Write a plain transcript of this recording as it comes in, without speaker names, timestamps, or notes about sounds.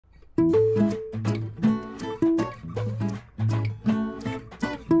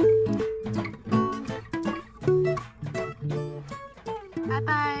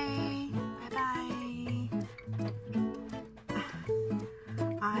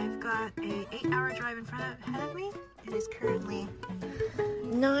in front of me. It is currently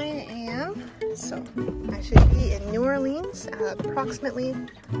 9 a.m. So I should be in New Orleans at approximately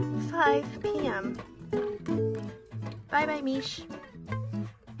 5 p.m. Bye bye, Mish.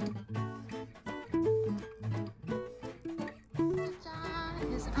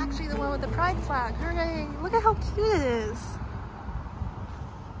 Is actually the one with the pride flag. Hooray! Look at how cute it is.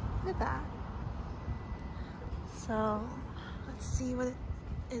 Look at that. So let's see what it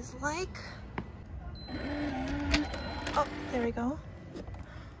is like. Oh, there we go.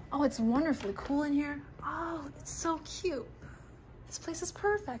 Oh, it's wonderfully cool in here. Oh, it's so cute. This place is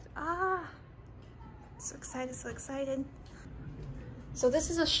perfect. Ah, so excited, so excited. So this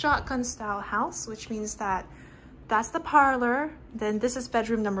is a shotgun style house, which means that that's the parlor. Then this is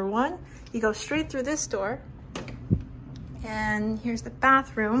bedroom number 1. You go straight through this door. And here's the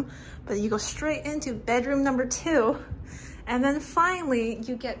bathroom, but you go straight into bedroom number 2. And then finally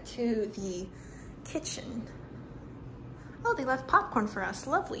you get to the kitchen. Oh, they left popcorn for us,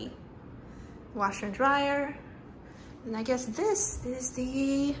 lovely. Washer and dryer. And I guess this is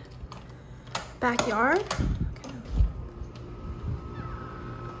the backyard. Okay.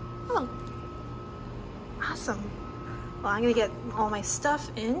 Oh, awesome. Well, I'm gonna get all my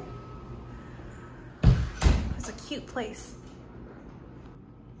stuff in. It's a cute place.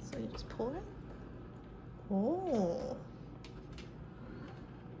 So you just pull it. Oh.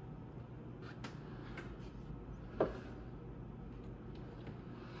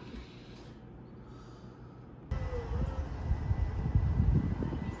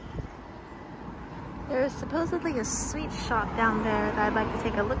 There's supposedly a sweet shop down there that I'd like to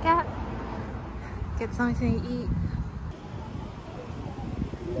take a look at. Get something to eat.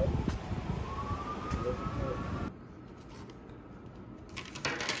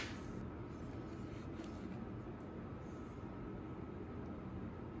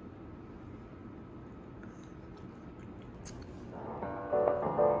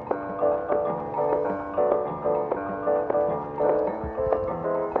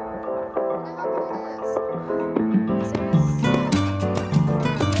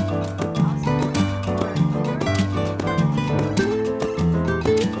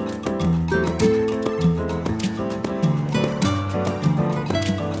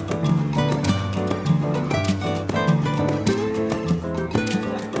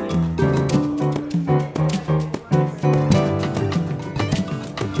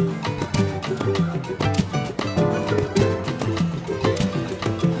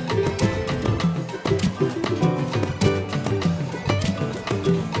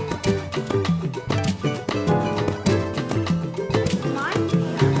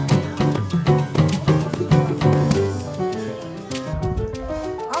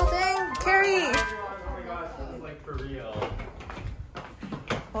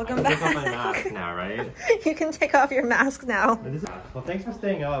 Welcome back. Take off my mask now, right? You can take off your mask now. Well, thanks for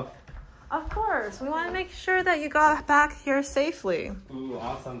staying up. Of course. We want to make sure that you got back here safely. Ooh,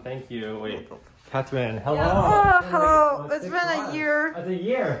 awesome. Thank you. Wait, Catherine, hello. Yeah. Oh, hello. Wait, it's been a year. It's a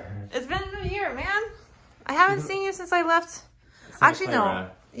year. It's been a year, man. I haven't seen you since I left. Actually, no.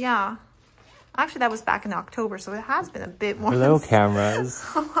 Yeah. Actually, that was back in October, so it has been a bit more. Hello, cameras.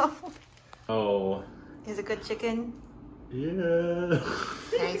 Oh. Is it good chicken? Yeah.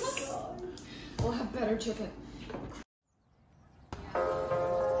 Nice. We'll have better chicken.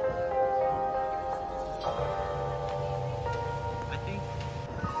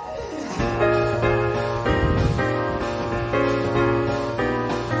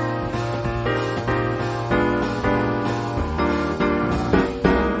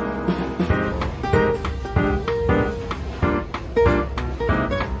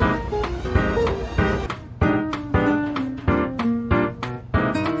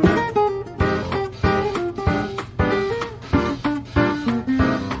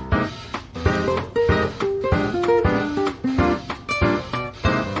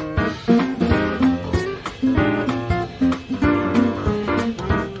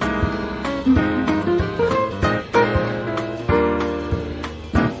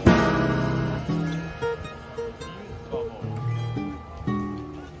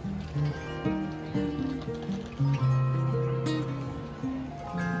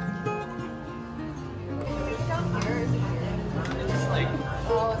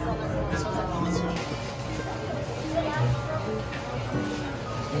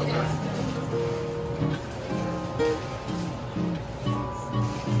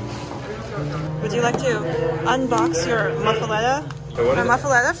 Would you like to unbox your muffuletta? Our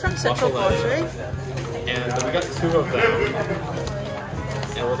muffuletta from Central Grocery. And we got 2 of them.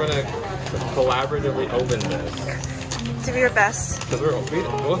 And we're going to collaboratively open this. Do your best. Because we're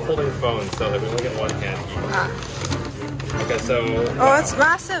both holding phones, so we only get one hand each. Okay, so... Oh, it's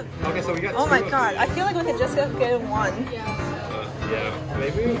massive. Okay, so we got Oh two my of god, these. I feel like we could just get one. Yeah,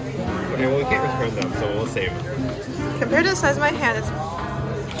 maybe? Okay, well we can't return them, so we'll save them. Compared to the size of my hand, it's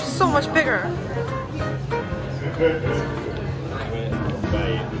so much bigger.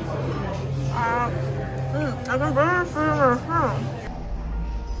 I can burn it.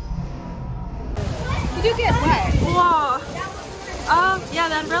 You do get wet. Whoa. Yeah,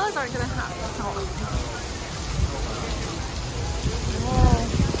 the umbrellas aren't gonna happen.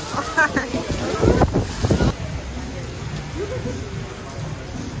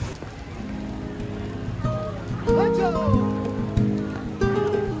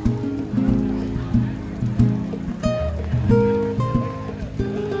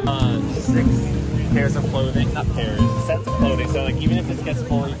 Six pairs of clothing, not pairs, sets of clothing. So like even if this gets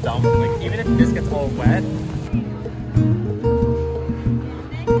fully dumped, like even if this gets all wet.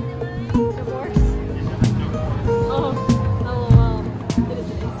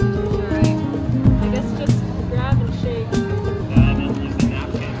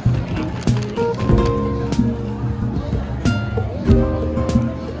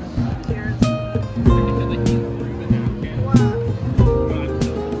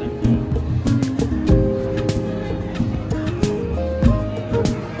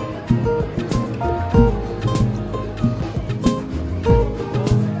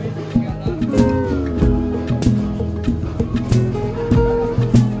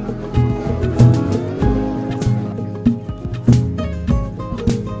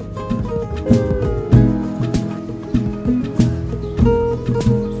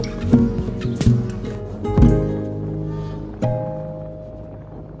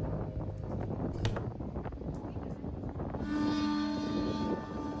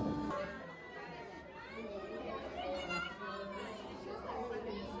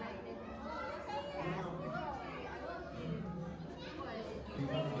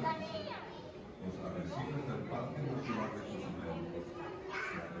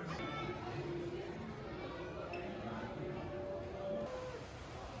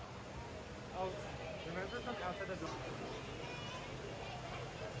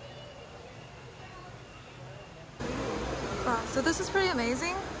 Wow, so this is pretty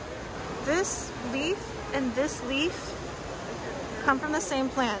amazing. This leaf and this leaf come from the same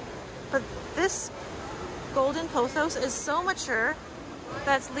plant, but this golden pothos is so mature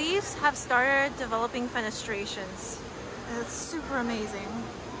that its leaves have started developing fenestrations. And it's super amazing.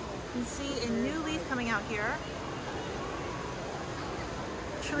 You can see a new leaf coming out here.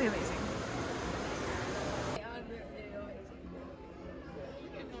 Truly amazing.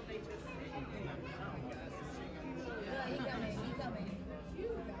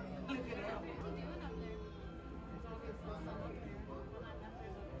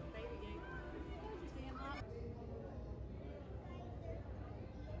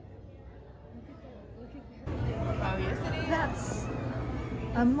 That's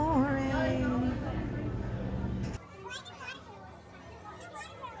amore.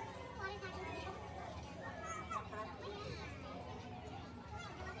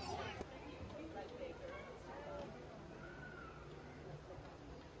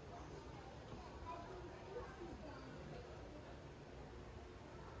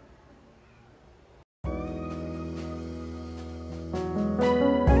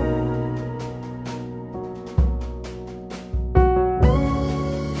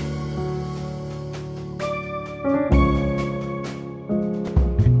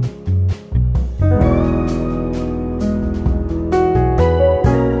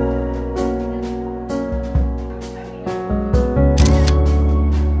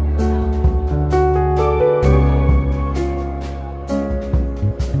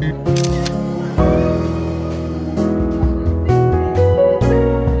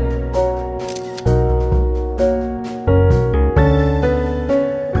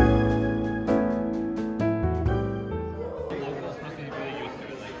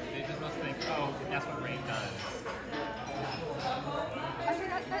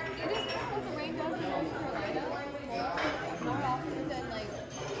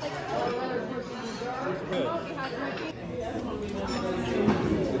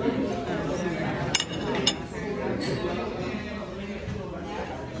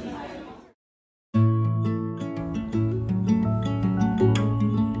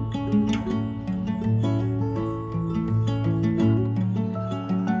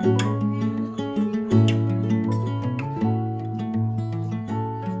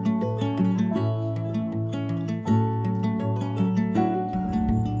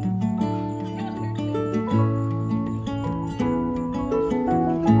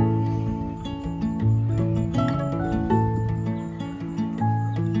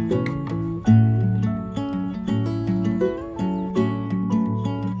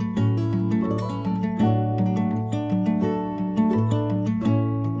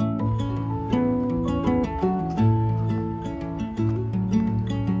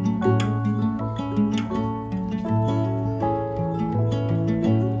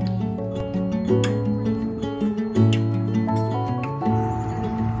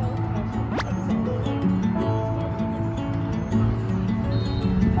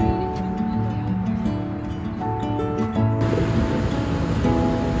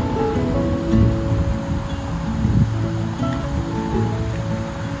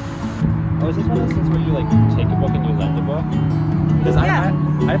 is this one of those things where you like take a book and you lend a book? Because Yeah.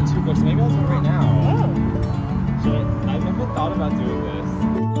 I have 2 books. Maybe I'll do it right now. Oh. So I've never thought about doing this.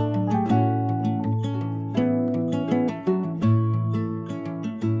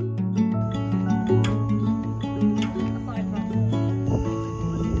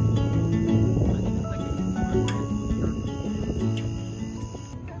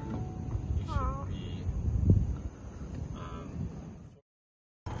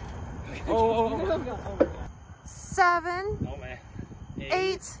 Oh. 7, Oh man.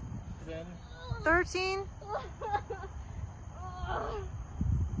 8, 7. 13. Oh,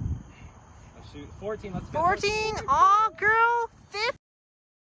 shoot. 14. Let's go. 14. Aw, girl. 15.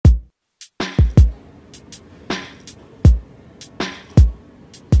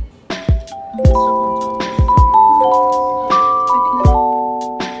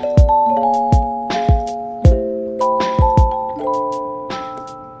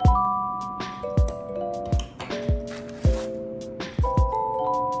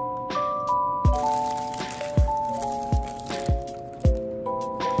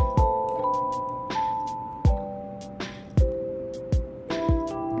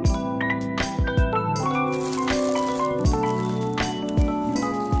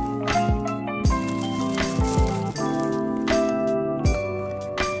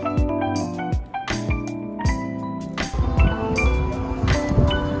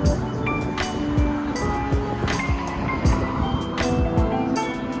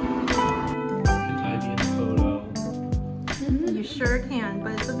 You sure can,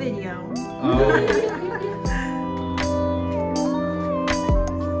 but it's a video.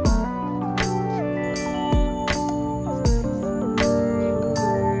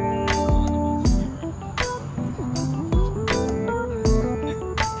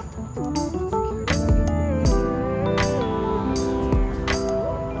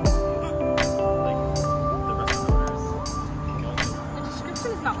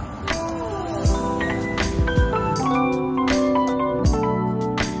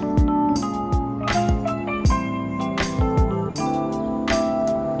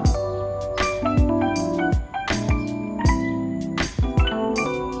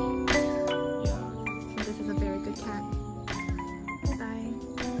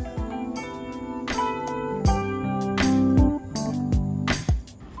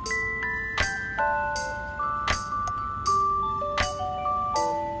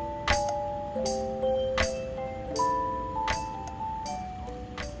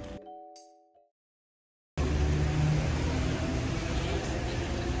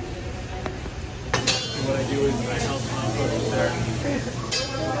 What I do is I help mom over there.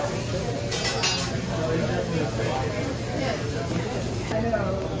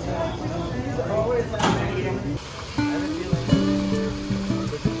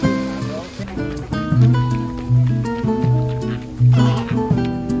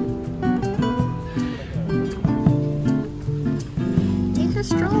 He's just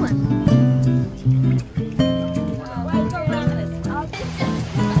strolling.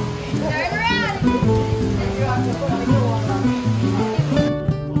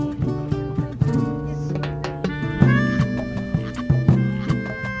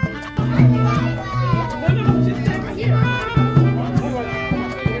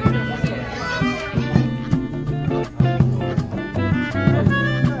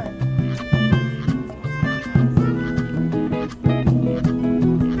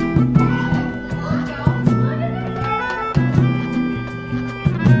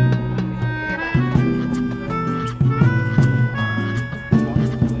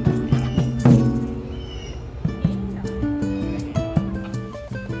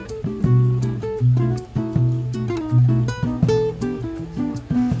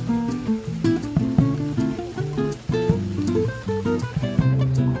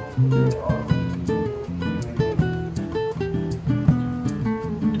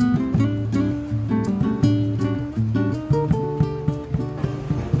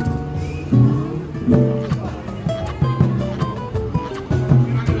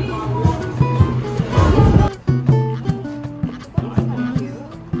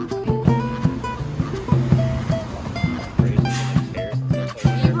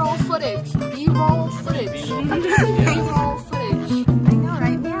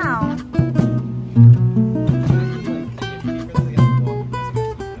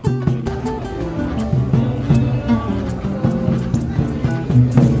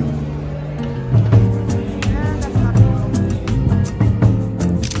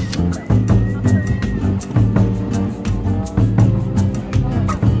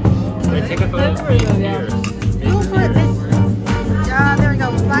 There we go.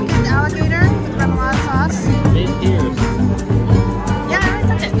 Blackened alligator.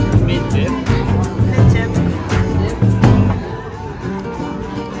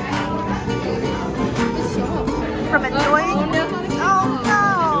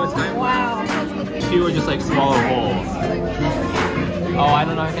 just like swallow whole. Oh, I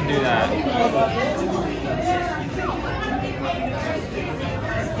don't know if I can do that.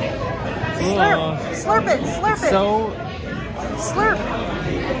 Slurp! Slurp it! Slurp it! So... Slurp!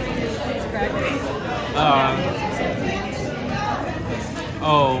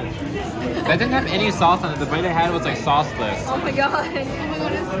 Oh. That didn't have any sauce on it. The bite I had was like sauceless. Oh my god. Oh my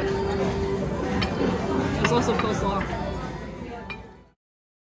goodness. There's also coleslaw.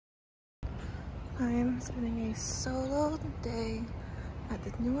 I'm spending a solo day at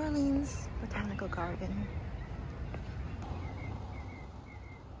the New Orleans Botanical Garden.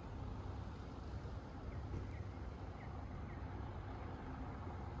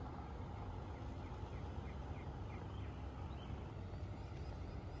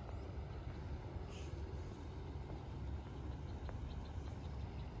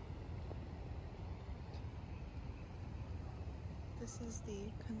 This is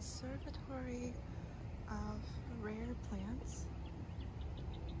the Conservatory of Rare Plants.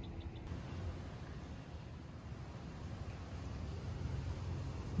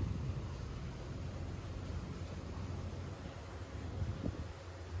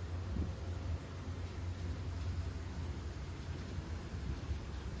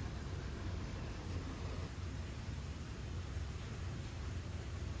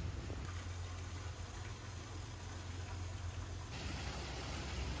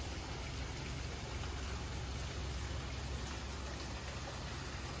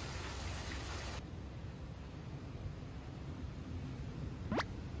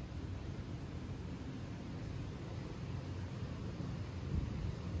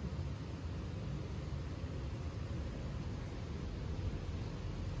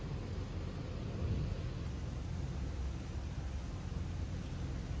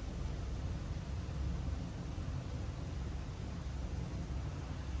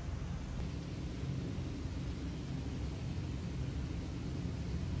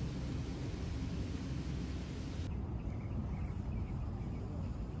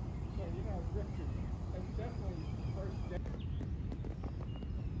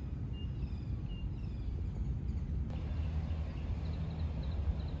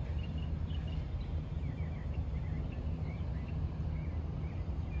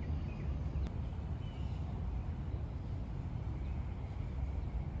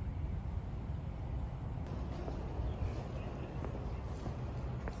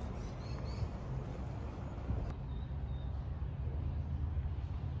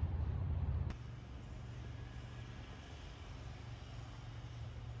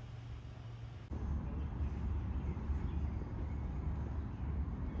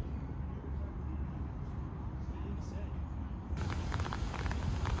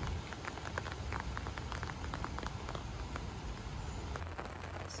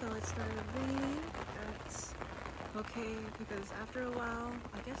 So it started raining. That's okay because after a while,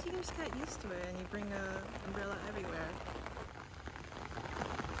 I guess you can just get used to it and you bring an umbrella everywhere.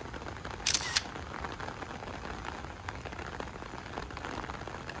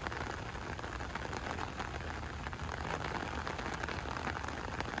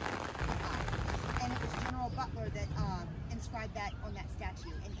 And it was General Butler that inscribed that on that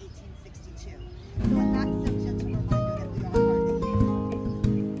statue in 1862. So in that some gentle reminder that we are part of the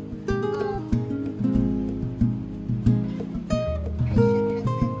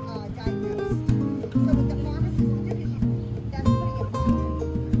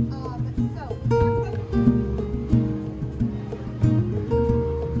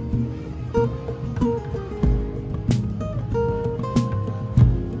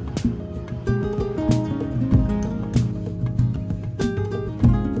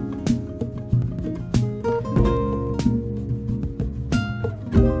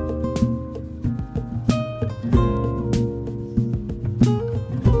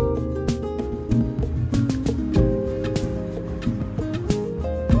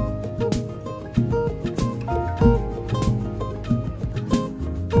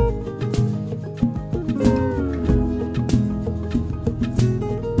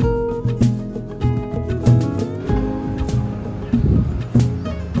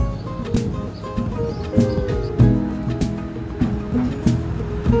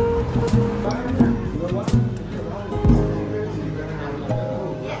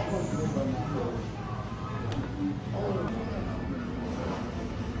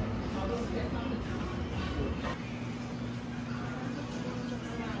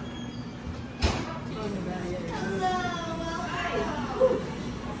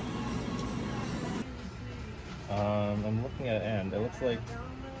I'm looking at it and it looks like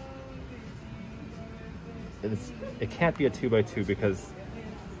it can't be a 2x2 because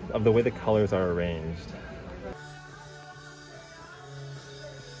of the way the colors are arranged.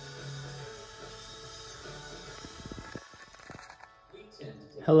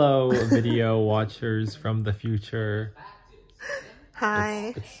 Hello, video watchers from the future.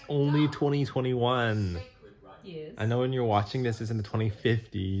 Hi. It's only 2021. Yes. I know when you're watching this, it's in the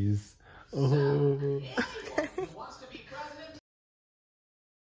 2050s. Oh.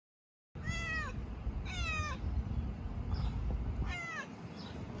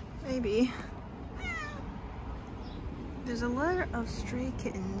 Maybe. There's a litter of stray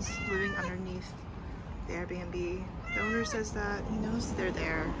kittens living underneath the Airbnb. The owner says that he knows they're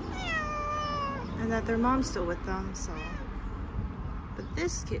there and that their mom's still with them, so. But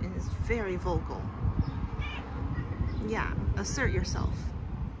this kitten is very vocal. Yeah, assert yourself.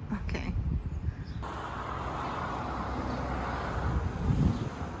 Okay.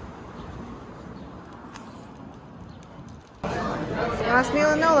 Last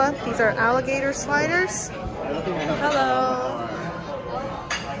meal in NOLA. These are alligator sliders. Hello.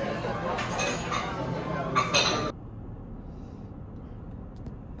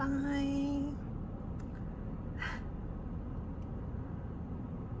 Bye.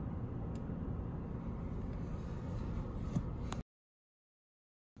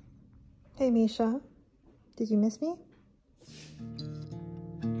 Hey Misha, did you miss me?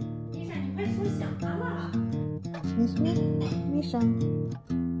 Miss me? Misha,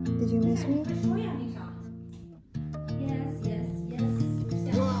 did you miss me? Yes, yes, yes.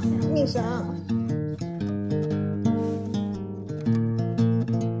 Misha.